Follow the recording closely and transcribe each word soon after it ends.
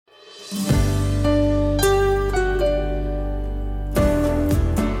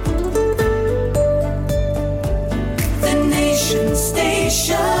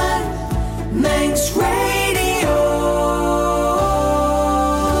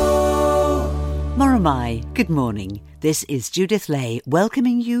my, good morning. This is Judith Lay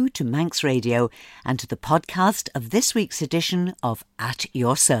welcoming you to Manx Radio and to the podcast of this week's edition of At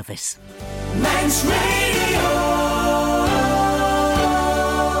Your Service. Manx Radio.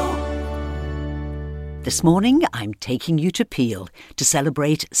 This morning I'm taking you to Peel to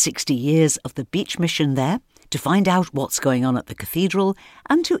celebrate 60 years of the Beach Mission there, to find out what's going on at the cathedral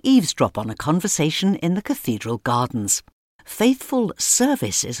and to eavesdrop on a conversation in the cathedral gardens. Faithful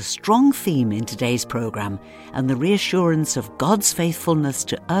service is a strong theme in today's programme, and the reassurance of God's faithfulness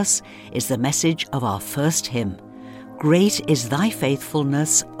to us is the message of our first hymn. Great is thy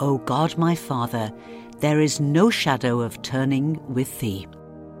faithfulness, O God my Father, there is no shadow of turning with thee.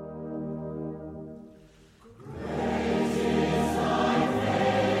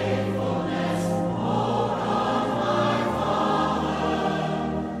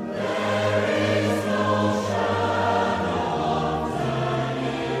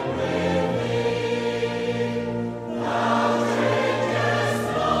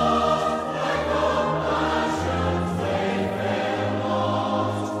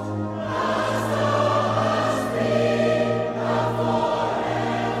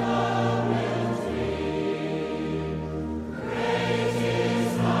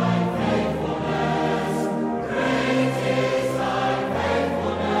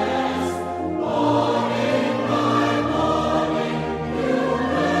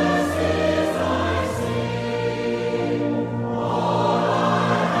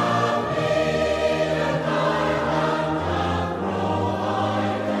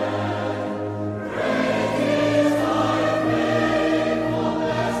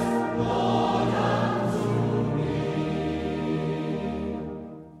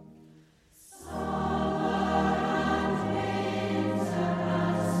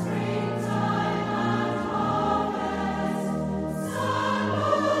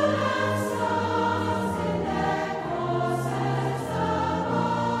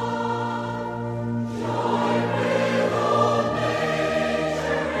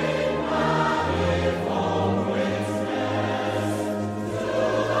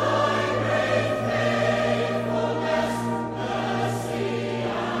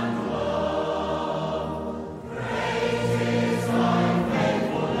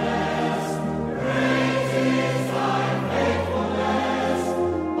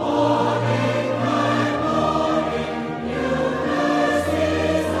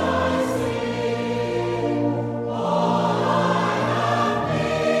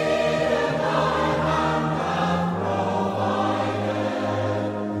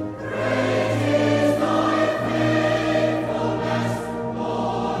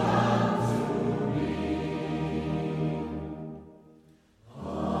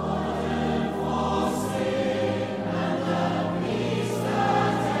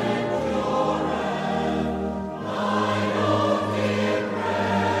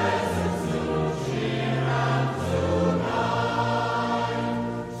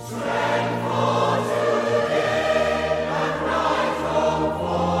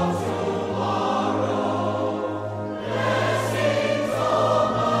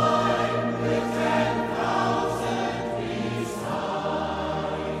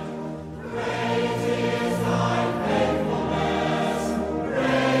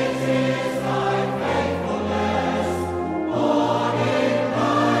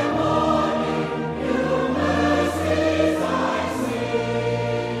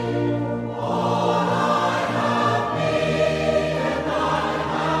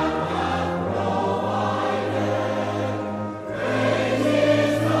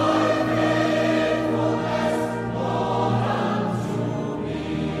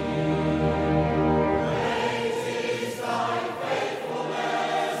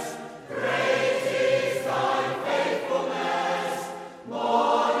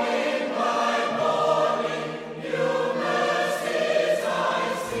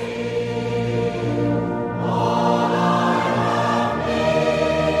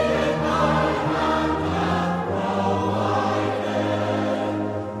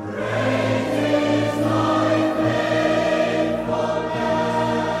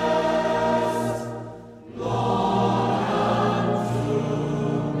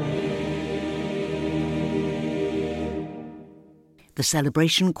 The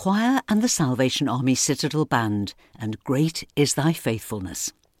Celebration Choir and the Salvation Army Citadel Band, and Great is Thy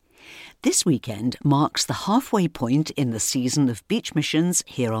Faithfulness. This weekend marks the halfway point in the season of beach missions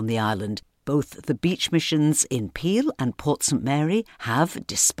here on the island, Both the beach missions in Peel and Port St Mary have,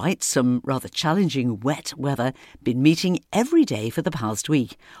 despite some rather challenging wet weather, been meeting every day for the past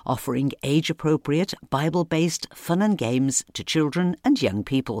week, offering age-appropriate, Bible-based fun and games to children and young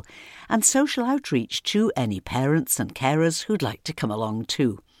people, and social outreach to any parents and carers who'd like to come along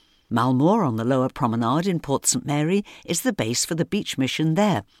too. Malmore on the Lower Promenade in Port St Mary is the base for the beach mission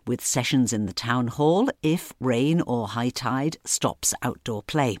there, with sessions in the town hall if rain or high tide stops outdoor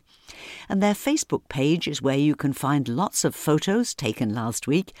play. And their Facebook page is where you can find lots of photos taken last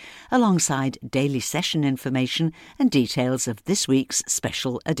week, alongside daily session information and details of this week's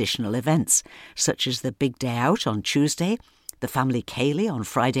special additional events, such as the Big Day Out on Tuesday, the Family Ceilidh on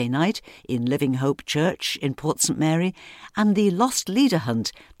Friday night in Living Hope Church in Port St Mary, and the Lost Leader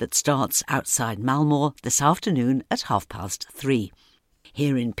Hunt that starts outside Malmore this afternoon at 3:30.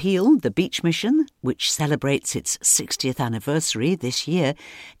 Here in Peel, the Beach Mission, which celebrates its 60th anniversary this year,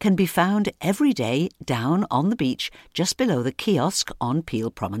 can be found every day down on the beach just below the kiosk on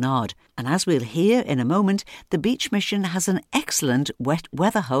Peel Promenade. And as we'll hear in a moment, the Beach Mission has an excellent wet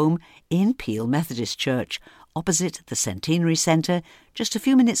weather home in Peel Methodist Church, opposite the Centenary Centre, just a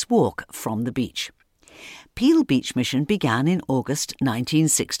few minutes' walk from the beach. Peel Beach Mission began in August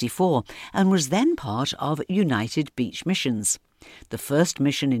 1964 and was then part of United Beach Missions. The first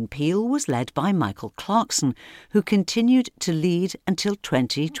mission in Peel was led by Michael Clarkson, who continued to lead until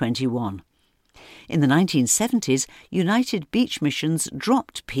 2021. In the 1970s, United Beach Missions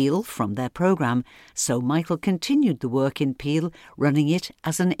dropped Peel from their programme, so Michael continued the work in Peel, running it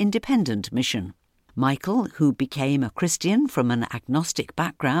as an independent mission. Michael, who became a Christian from an agnostic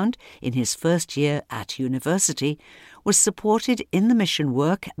background in his first year at university, was supported in the mission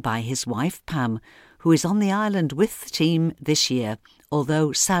work by his wife Pam, who is on the island with the team this year,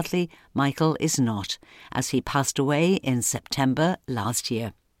 although sadly Michael is not, as he passed away in September last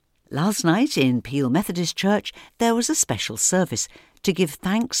year. Last night in Peel Methodist Church there was a special service to give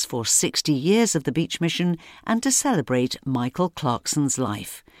thanks for 60 years of the Beach Mission and to celebrate Michael Clarkson's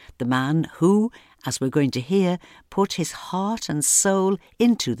life, the man who, as we're going to hear, put his heart and soul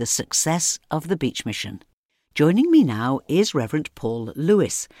into the success of the Beach Mission. Joining me now is Reverend Paul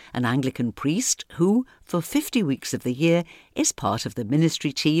Lewis, an Anglican priest who, for 50 weeks of the year, is part of the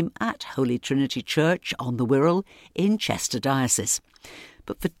ministry team at Holy Trinity Church on the Wirral in Chester Diocese.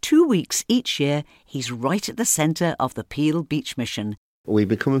 But for 2 weeks each year, he's right at the centre of the Peel Beach Mission. We've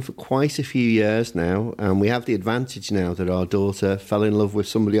been coming for quite a few years now, and we have the advantage now that our daughter fell in love with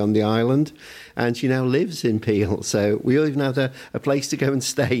somebody on the island, and she now lives in Peel, so we even have a place to go and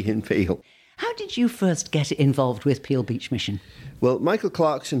stay in Peel. How did you first get involved with Peel Beach Mission? Well, Michael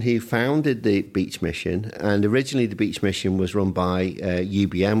Clarkson, who founded the Beach Mission, and originally the Beach Mission was run by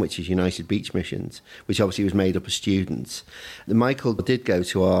UBM, which is United Beach Missions, which obviously was made up of students. Michael did go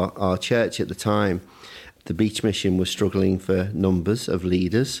to our church at the time. The Beach Mission was struggling for numbers of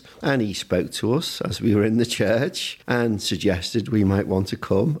leaders, and he spoke to us as we were in the church and suggested we might want to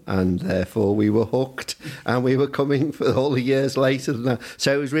come, and therefore we were hooked, and we were coming for all the years later than that.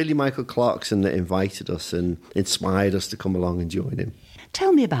 So it was really Michael Clarkson that invited us and inspired us to come along and join him.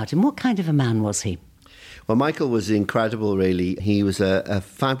 Tell me about him. What kind of a man was he? Well, Michael was incredible, really. He was a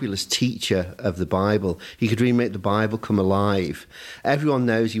fabulous teacher of the Bible. He could really make the Bible come alive. Everyone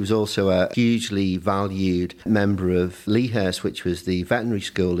knows he was also a hugely valued member of Lea Hurst, which was the veterinary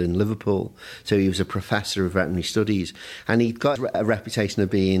school in Liverpool. So he was a professor of veterinary studies. And he'd got a reputation of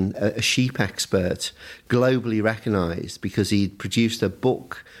being a sheep expert, globally recognised, because he'd produced a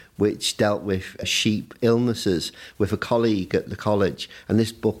book which dealt with sheep illnesses with a colleague at the college. And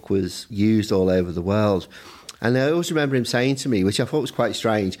this book was used all over the world. And I always remember him saying to me, which I thought was quite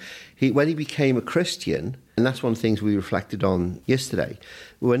strange, when he became a Christian, and that's one of the things we reflected on yesterday,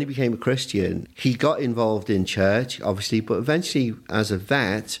 when he became a Christian, he got involved in church, obviously, but eventually as a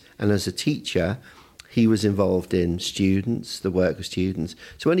vet and as a teacher, he was involved in students, the work of students.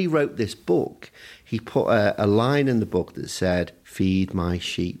 So when he wrote this book, he put a line in the book that said, "Feed my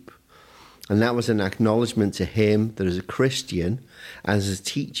sheep." And that was an acknowledgement to him that as a Christian, as a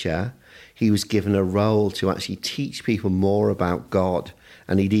teacher, he was given a role to actually teach people more about God.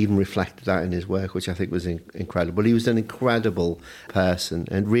 And he'd even reflected that in his work, which I think was incredible. He was an incredible person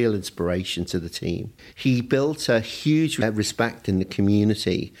and real inspiration to the team. He built a huge respect in the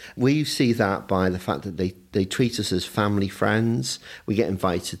community. We see that by the fact that they treat us as family friends. We get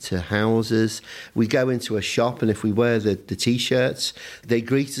invited to houses. We go into a shop, and if we wear the T-shirts, they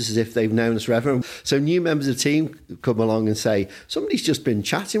greet us as if they've known us forever. So new members of the team come along and say, "Somebody's just been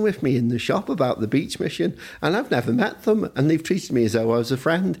chatting with me in the shop about the Beach Mission, and I've never met them, and they've treated me as though I was a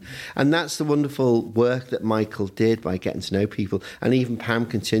friend. And that's the wonderful work that Michael did by getting to know people. And even Pam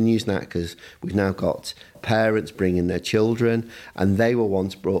continues that, because we've now got parents bringing their children, and they were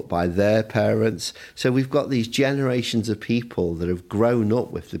once brought by their parents. So we've got these generations of people that have grown up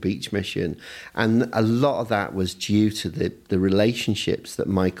with the Beach Mission, and a lot of that was due to the relationships that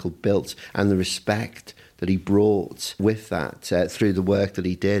Michael built and the respect that he brought with that through the work that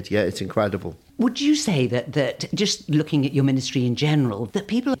he did. Yeah, it's incredible. Would you say that just looking at your ministry in general, that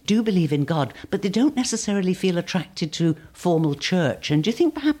people do believe in God, but they don't necessarily feel attracted to formal church? And do you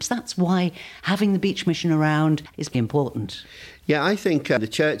think perhaps that's why having the Beach Mission around is important? Yeah, I think the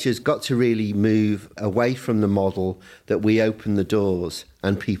church has got to really move away from the model that we open the doors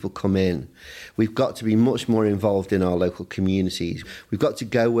and people come in. We've got to be much more involved in our local communities. We've got to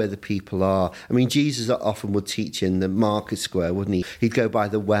go where the people are. I mean, Jesus often would teach in the market square, wouldn't he? He'd go by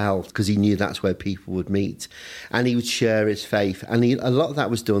the well because he knew that's where people would meet. And he would share his faith. And a lot of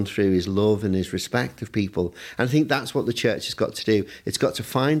that was done through his love and his respect of people. And I think that's what the church has got to do. It's got to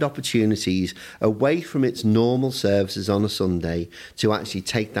find opportunities away from its normal services on a Sunday to actually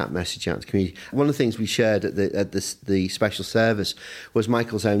take that message out to the community. One of the things we shared at the special service was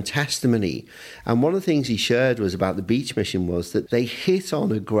Michael's own testimony. And one of the things he shared was about the Beach Mission was that they hit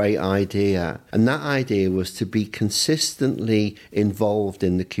on a great idea. And that idea was to be consistently involved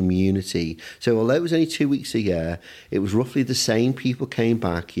in the community. So although it was only 2 weeks a year, it was roughly the same people came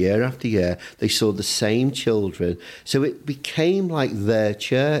back year after year. They saw the same children. So it became like their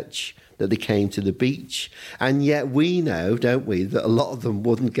church, that they came to the beach. And yet we know, don't we, that a lot of them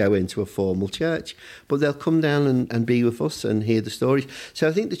wouldn't go into a formal church, but they'll come down and be with us and hear the stories. So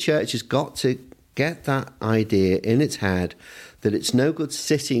I think the church has got to get that idea in its head that it's no good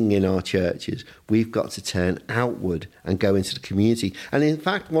sitting in our churches. We've got to turn outward and go into the community. And in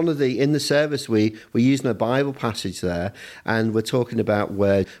fact, in the service, we're using a Bible passage there, and we're talking about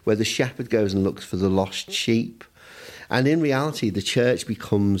where the shepherd goes and looks for the lost sheep. And in reality, the church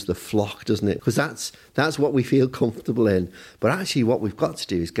becomes the flock, doesn't it? Because that's what we feel comfortable in. But actually what we've got to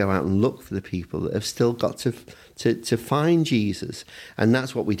do is go out and look for the people that have still got to find Jesus. And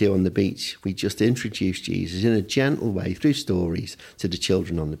that's what we do on the beach. We just introduce Jesus in a gentle way through stories to the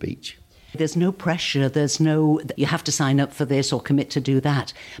children on the beach. There's no pressure, there's no, you have to sign up for this or commit to do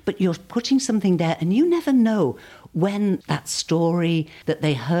that. But you're putting something there, and you never know when that story that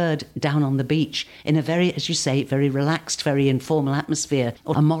they heard down on the beach in a very, as you say, very relaxed, very informal atmosphere,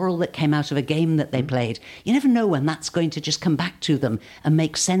 or a moral that came out of a game that they played, you never know when that's going to just come back to them and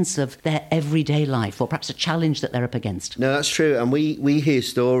make sense of their everyday life, or perhaps a challenge that they're up against. No, that's true. And we hear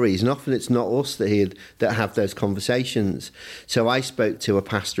stories, and often it's not us that have those conversations. So I spoke to a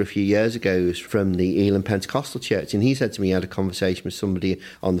pastor a few years ago from the Elim Pentecostal Church, and he said to me he had a conversation with somebody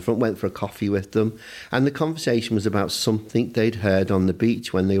on the front, went for a coffee with them, and the conversation was about something they'd heard on the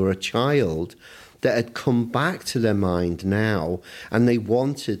beach when they were a child that had come back to their mind now, and they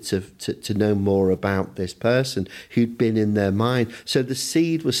wanted to know more about this person who'd been in their mind. So the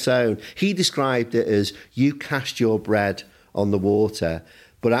seed was sown. He described it as, you cast your bread on the water,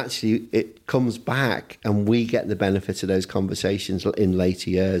 but actually it comes back and we get the benefit of those conversations in later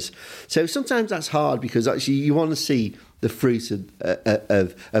years. So sometimes that's hard, because actually you want to see the fruit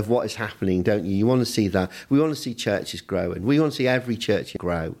of what is happening, don't you? You want to see that. We want to see churches growing. We want to see every church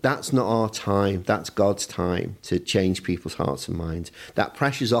grow. That's not our time. That's God's time to change people's hearts and minds. That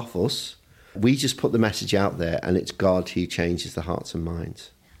pressure's off us. We just put the message out there, and it's God who changes the hearts and minds.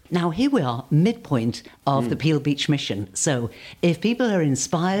 Now, here we are, midpoint of the Peel Beach Mission. So if people are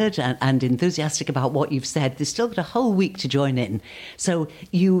inspired and enthusiastic about what you've said, they've still got a whole week to join in. So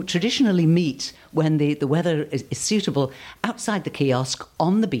you traditionally meet when the weather is suitable outside the kiosk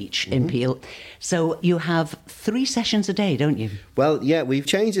on the beach in Peel. So you have 3 sessions a day, don't you? Well, yeah, we've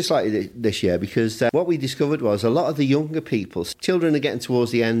changed it slightly this year, because what we discovered was a lot of the younger people, children are getting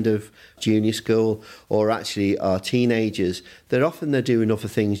towards the end of junior school, or actually are teenagers, they're doing other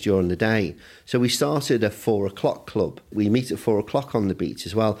things during the day. So we started a 4 o'clock club. We meet at 4 o'clock on the beach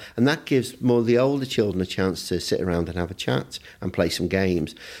as well. And that gives more of the older children a chance to sit around and have a chat and play some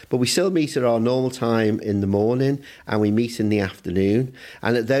games. But we still meet at our normal time in the morning, and we meet in the afternoon.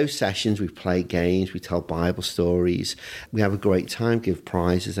 And at those sessions, we play games, we tell Bible stories, we have a great time, give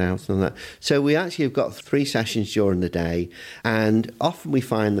prizes out and all that. So we actually have got 3 sessions during the day. And often we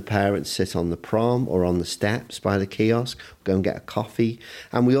find the parents sit on the prom or on the steps by the kiosk, go and get a coffee.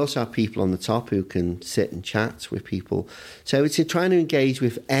 And we also have people on the top who can sit and chat with people. So it's trying to engage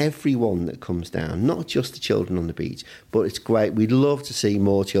with everyone that comes down, not just the children on the beach, but it's great. We'd love to see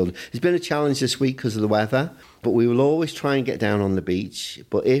more children. It's been a challenge this week because of the weather, but we will always try and get down on the beach.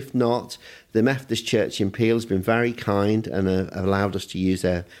 But if not, the Methodist Church in Peel has been very kind and allowed us to use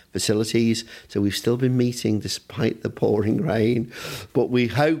their facilities. So we've still been meeting despite the pouring rain. But we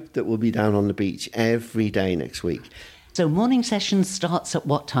hope that we'll be down on the beach every day next week. So morning session starts at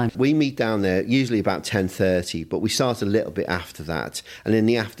what time? We meet down there usually about 10:30, but we start a little bit after that. And in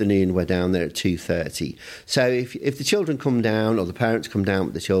the afternoon, we're down there at 2:30. So if the children come down or the parents come down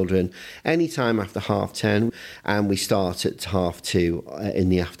with the children, any time after 10:30, and we start at 2:30 in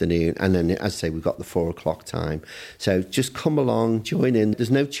the afternoon. And then, as I say, we've got the 4 o'clock time. So just come along, join in.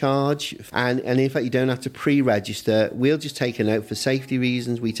 There's no charge. And in fact, you don't have to pre-register. We'll just take a note for safety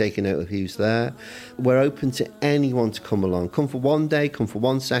reasons. We take a note of who's there. We're open to anyone to come along. Come for one day, come for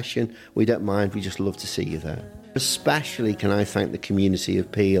one session. We don't mind. We just love to see you there. Especially can I thank the community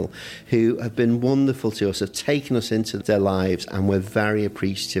of Peel, who have been wonderful to us, have taken us into their lives, and we're very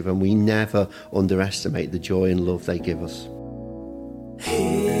appreciative, and we never underestimate the joy and love they give us.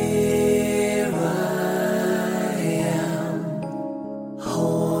 Here I am,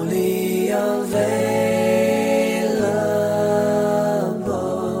 wholly available.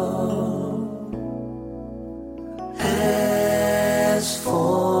 As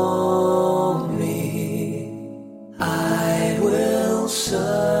for me, I will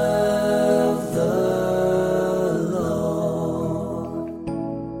serve the Lord.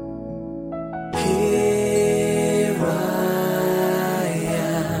 Here I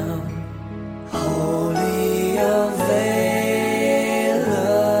am, wholly available.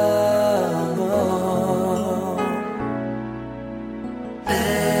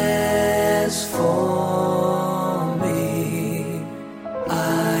 As for me,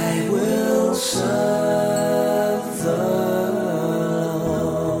 I will serve the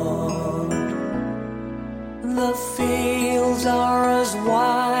Lord. The fields are as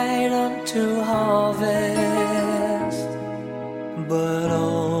wide unto harvest, but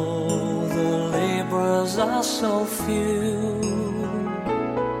oh, the laborers are so few.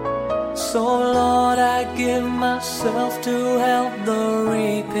 So Lord, I give myself to help the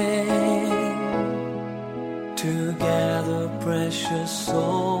reaping, to gather precious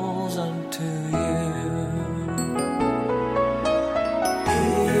souls unto you.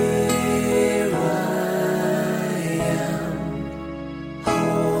 Here I am,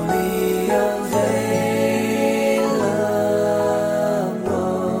 wholly available.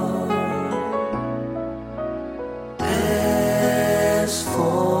 As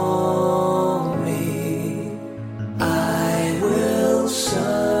for me, I will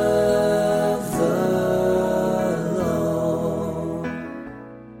serve the Lord.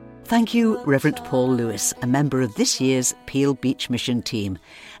 Thank you, Reverend Paul Lewis, a member of this year's Peel Beach Mission team.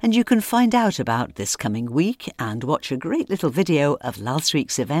 And you can find out about this coming week and watch a great little video of last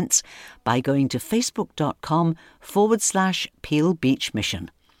week's events by going to facebook.com/Peel Beach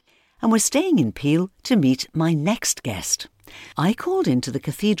Mission. And we're staying in Peel to meet my next guest. I called into the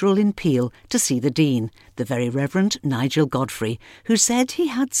cathedral in Peel to see the Dean, the Very Reverend Nigel Godfrey, who said he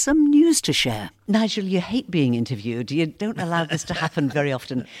had some news to share. Nigel, you hate being interviewed. You don't allow this to happen very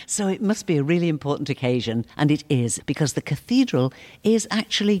often. So it must be a really important occasion. And it is, because the cathedral is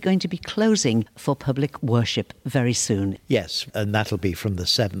actually going to be closing for public worship very soon. Yes, and that'll be from the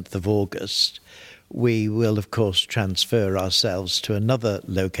 7th of August. We will, of course, transfer ourselves to another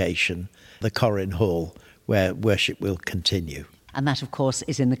location, the Corrin Hall, where worship will continue. And that, of course,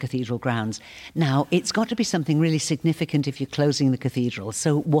 is in the cathedral grounds. Now, it's got to be something really significant if you're closing the cathedral.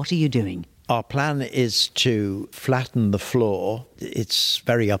 So what are you doing? Our plan is to flatten the floor. It's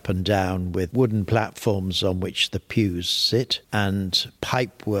very up and down with wooden platforms on which the pews sit and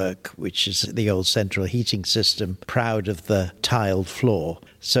pipework, which is the old central heating system, proud of the tiled floor.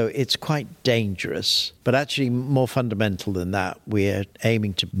 So it's quite dangerous. But actually more fundamental than that, we're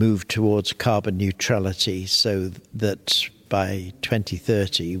aiming to move towards carbon neutrality so that by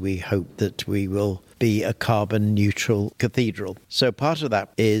 2030 we hope that we will be a carbon neutral cathedral. So part of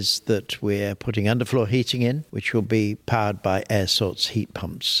that is that we're putting underfloor heating in, which will be powered by air source heat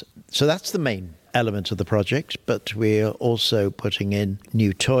pumps. So that's the main element of the project, but we're also putting in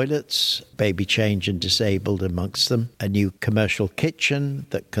new toilets, baby change and disabled amongst them, a new commercial kitchen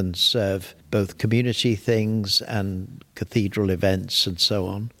that can serve both community things and cathedral events and so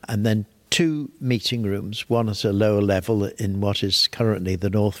on, and then 2 meeting rooms, one at a lower level in what is currently the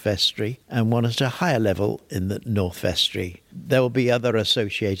North Vestry, and one at a higher level in the North Vestry. There will be other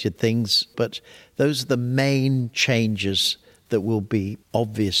associated things, but those are the main changes that will be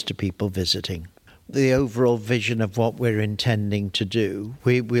obvious to people visiting. The overall vision of what we're intending to do,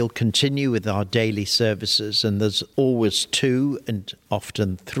 we'll continue with our daily services, and there's always 2 and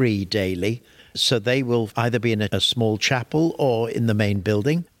often 3 daily. So they will either be in a small chapel or in the main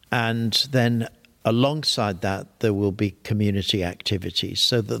building. And then alongside that, there will be community activities.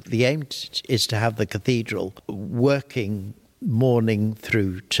 So that the aim is to have the cathedral working morning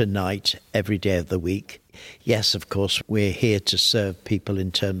through to night every day of the week. Yes, of course, we're here to serve people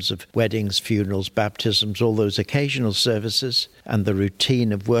in terms of weddings, funerals, baptisms, all those occasional services. And the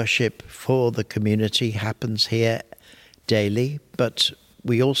routine of worship for the community happens here daily. But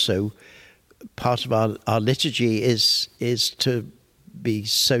we also, part of our liturgy is to be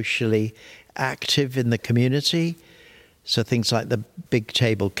socially active in the community. So things like the Big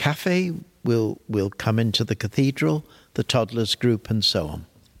Table Cafe will come into the cathedral, the toddlers group and so on.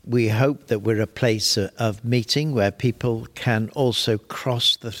 We hope that we're a place of meeting where people can also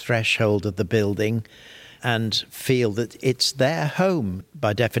cross the threshold of the building and feel that it's their home.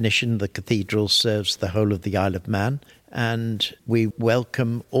 By definition, the cathedral serves the whole of the Isle of Man, and we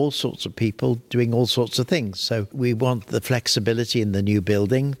welcome all sorts of people doing all sorts of things. So we want the flexibility in the new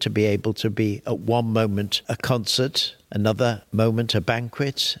building to be able to be at one moment a concert, another moment a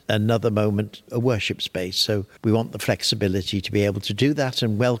banquet, another moment a worship space. So we want the flexibility to be able to do that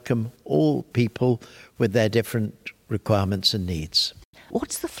and welcome all people with their different requirements and needs.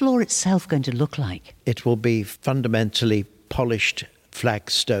 What's the floor itself going to look like? It will be fundamentally polished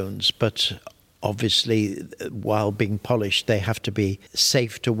flagstones, but obviously, while being polished, they have to be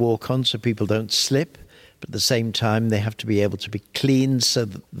safe to walk on so people don't slip. But at the same time, they have to be able to be cleaned so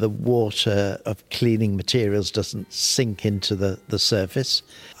that the water of cleaning materials doesn't sink into the surface.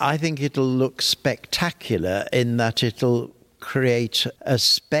 I think it'll look spectacular in that it'll create a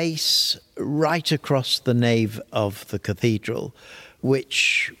space right across the nave of the cathedral,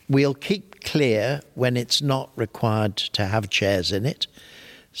 which we'll keep clear when it's not required to have chairs in it,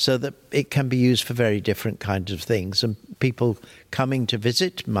 so that it can be used for very different kinds of things. And people coming to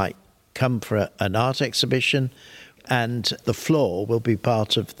visit might come for an art exhibition, and the floor will be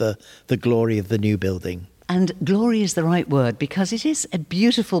part of the glory of the new building. And glory is the right word, because it is a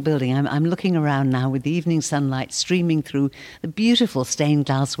beautiful building. I'm looking around now with the evening sunlight streaming through the beautiful stained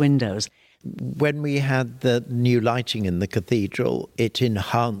glass windows. When we had the new lighting in the cathedral, it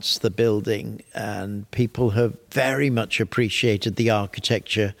enhanced the building, and people have very much appreciated the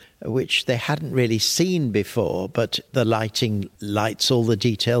architecture, which they hadn't really seen before, but the lighting lights all the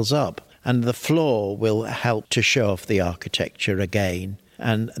details up. And the floor will help to show off the architecture again.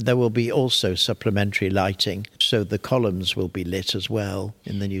 And there will be also supplementary lighting, so the columns will be lit as well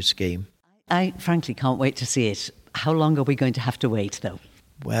in the new scheme. I frankly can't wait to see it. How long are we going to have to wait, though?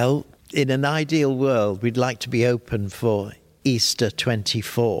 Well, in an ideal world, we'd like to be open for Easter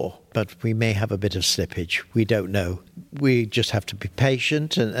 24, but we may have a bit of slippage. We don't know. We just have to be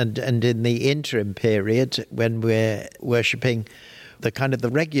patient, and in the interim period, when we're worshipping, the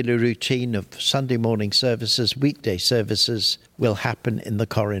regular routine of Sunday morning services, weekday services will happen in the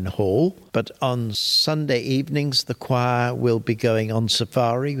Corrin Hall. But on Sunday evenings, the choir will be going on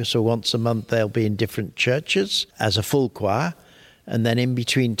safari. So once a month, they'll be in different churches as a full choir. And then in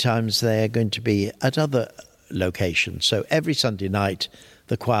between times, they are going to be at other locations. So every Sunday night,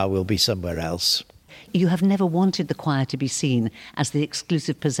 the choir will be somewhere else. You have never wanted the choir to be seen as the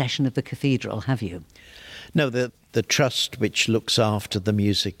exclusive possession of the cathedral, have you? No, the trust which looks after the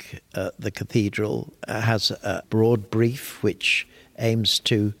music at the cathedral has a broad brief which aims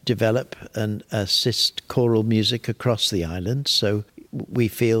to develop and assist choral music across the island. So we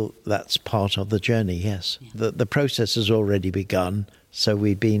feel that's part of the journey, yes. Yeah. The process has already begun. So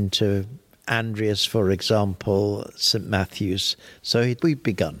we've been to Andreas, for example, St. Matthew's. So we've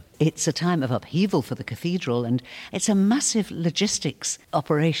begun. It's a time of upheaval for the cathedral, and it's a massive logistics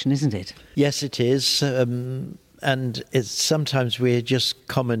operation, isn't it? Yes, it is. And it's sometimes we're just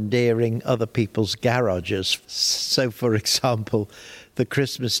commandeering other people's garages. So, for example, the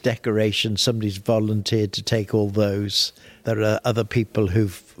Christmas decorations, somebody's volunteered to take all those. There are other people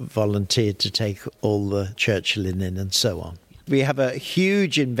who've volunteered to take all the church linen and so on. We have a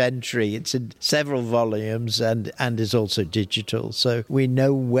huge inventory. It's in several volumes and is also digital. So we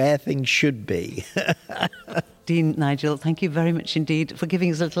know where things should be. Dean Nigel, thank you very much indeed for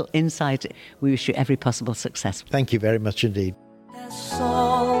giving us a little insight. We wish you every possible success. Thank you very much indeed. As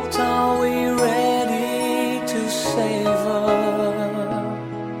salt are we ready to savor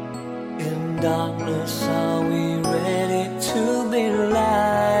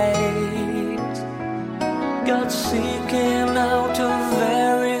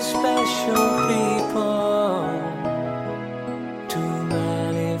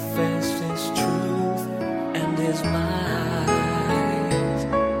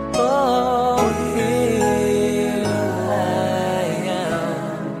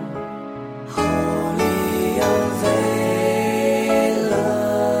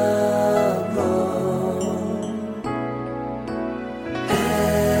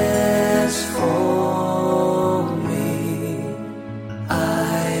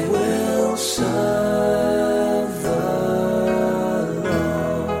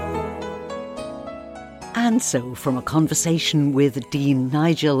And so, from a conversation with Dean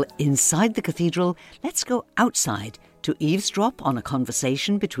Nigel inside the cathedral, let's go outside to eavesdrop on a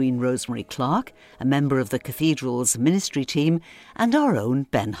conversation between Rosemary Clark, a member of the cathedral's ministry team, and our own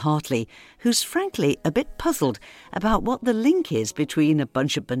Ben Hartley, who's frankly a bit puzzled about what the link is between a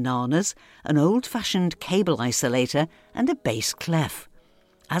bunch of bananas, an old-fashioned cable isolator, and a bass clef.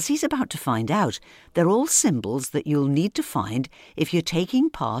 As he's about to find out, they're all symbols that you'll need to find if you're taking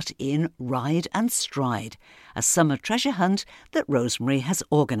part in Ride and Stride, a summer treasure hunt that Rosemary has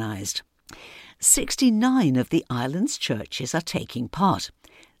organised. 69 of the island's churches are taking part.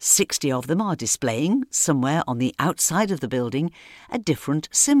 60 of them are displaying, somewhere on the outside of the building, a different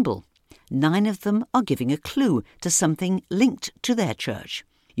symbol. 9 of them are giving a clue to something linked to their church.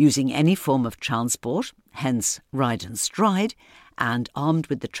 Using any form of transport, hence Ride and Stride, and armed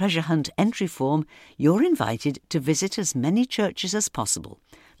with the treasure hunt entry form, you're invited to visit as many churches as possible,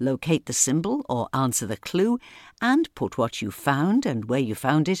 locate the symbol or answer the clue, and put what you found and where you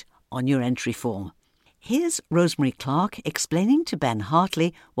found it on your entry form. Here's Rosemary Clark explaining to Ben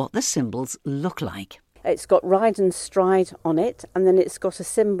Hartley what the symbols look like. It's got Ride and Stride on it, and then it's got a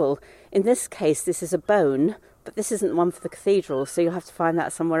symbol. In this case, this is a bone, but this isn't one for the cathedral, so you'll have to find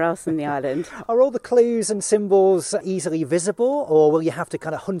that somewhere else in the island. Are all the clues and symbols easily visible, or will you have to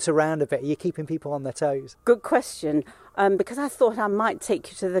kind of hunt around a bit? Are you keeping people on their toes? Good question. Because I thought I might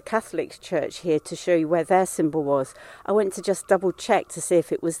take you to the Catholic Church here to show you where their symbol was. I went to just double check to see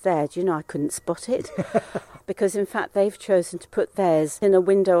if it was there. Do you know, I couldn't spot it. Because in fact they've chosen to put theirs in a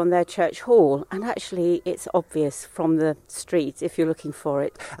window on their church hall, and actually it's obvious from the street if you're looking for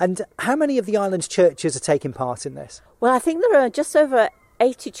it. And how many of the island's churches are taking part in this? Well, I think there are just over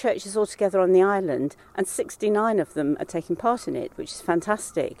 80 churches altogether on the island, and 69 of them are taking part in it, which is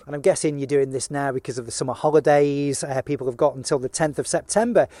fantastic. And I'm guessing you're doing this now because of the summer holidays. People have got until the 10th of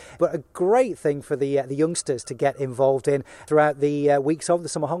September. But a great thing for the youngsters to get involved in throughout the weeks of the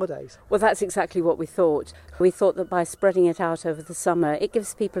summer holidays. Well, that's exactly what we thought. We thought that by spreading it out over the summer, it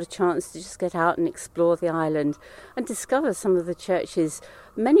gives people a chance to just get out and explore the island and discover some of the churches,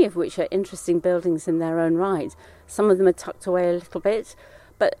 many of which are interesting buildings in their own right. Some of them are tucked away a little bit.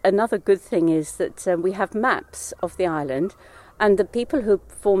 But another good thing is that we have maps of the island, and the people who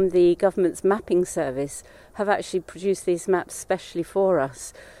form the government's mapping service have actually produced these maps specially for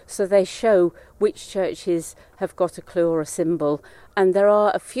us. So they show which churches have got a clue or a symbol. And there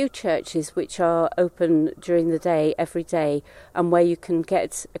are a few churches which are open during the day, every day, and where you can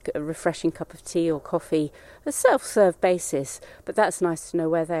get a refreshing cup of tea or coffee, a self-serve basis. But that's nice to know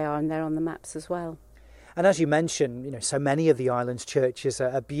where they are, and they're on the maps as well. And as you mentioned, so many of the island's churches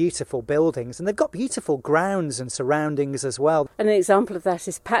are beautiful buildings, and they've got beautiful grounds and surroundings as well. An example of that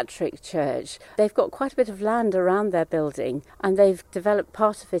is Patrick Church. They've got quite a bit of land around their building, and they've developed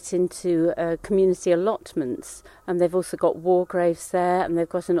part of it into community allotments. And they've also got war graves there, and they've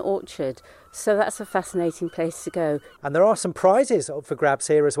got an orchard. So that's a fascinating place to go. And there are some prizes up for grabs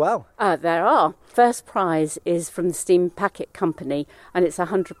here as well. There are. First prize is from the Steam Packet Company, and it's a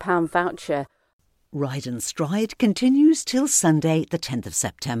 £100 voucher. Ride and Stride continues till Sunday the 10th of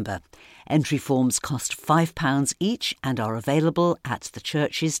September. Entry forms cost £5 each and are available at the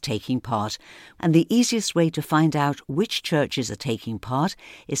churches taking part. And the easiest way to find out which churches are taking part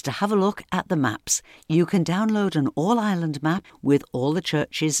is to have a look at the maps. You can download an all-island map with all the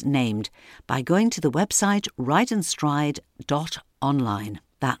churches named by going to the website rideandstride.online.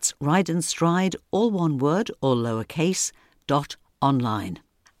 That's Ride and Stride, all one word, all lowercase, .online.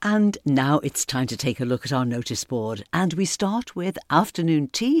 And now it's time to take a look at our notice board, and we start with afternoon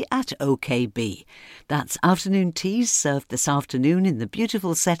tea at OKB. That's afternoon teas served this afternoon in the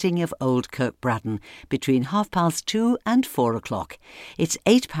beautiful setting of Old Kirkbraden between 2:30 and 4 o'clock. It's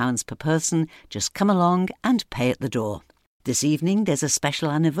 £8 per person. Just come along and pay at the door. This evening there's a special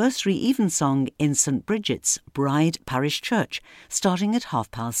anniversary evensong in St Bridget's Bride Parish Church, starting at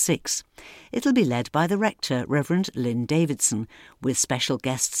 6:30. It'll be led by the rector, Reverend Lynn Davidson, with special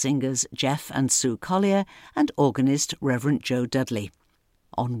guest singers Jeff and Sue Collier and organist Reverend Joe Dudley.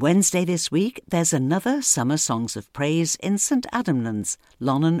 On Wednesday this week, there's another Summer Songs of Praise in St Adamnan's,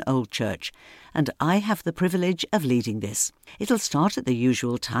 Lonnon Old Church, and I have the privilege of leading this. It'll start at the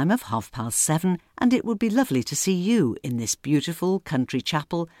usual time of 7:30, and it would be lovely to see you in this beautiful country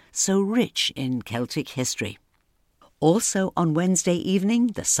chapel so rich in Celtic history. Also on Wednesday evening,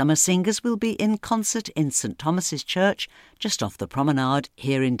 the Summer Singers will be in concert in St Thomas's Church, just off the promenade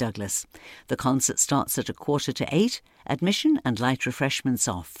here in Douglas. The concert starts at 7:15. Admission and light refreshments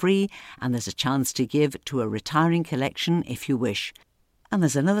are free, and there's a chance to give to a retiring collection if you wish. And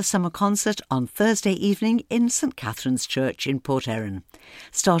there's another summer concert on Thursday evening in St Catherine's Church in Port Erin.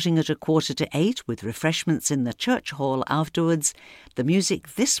 Starting at 7:45 with refreshments in the church hall afterwards, the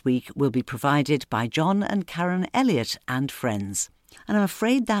music this week will be provided by John and Karen Elliott and friends. And I'm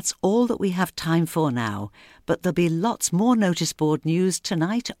afraid that's all that we have time for now, but there'll be lots more notice board news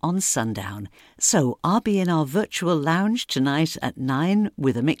tonight on Sundown. So I'll be in our virtual lounge tonight at 9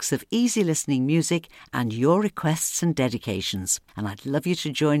 with a mix of easy listening music and your requests and dedications. And I'd love you to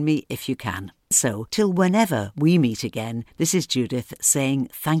join me if you can. So till whenever we meet again, this is Judith saying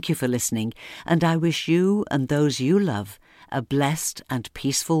thank you for listening, and I wish you and those you love a blessed and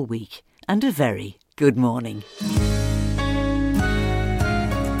peaceful week and a very good morning.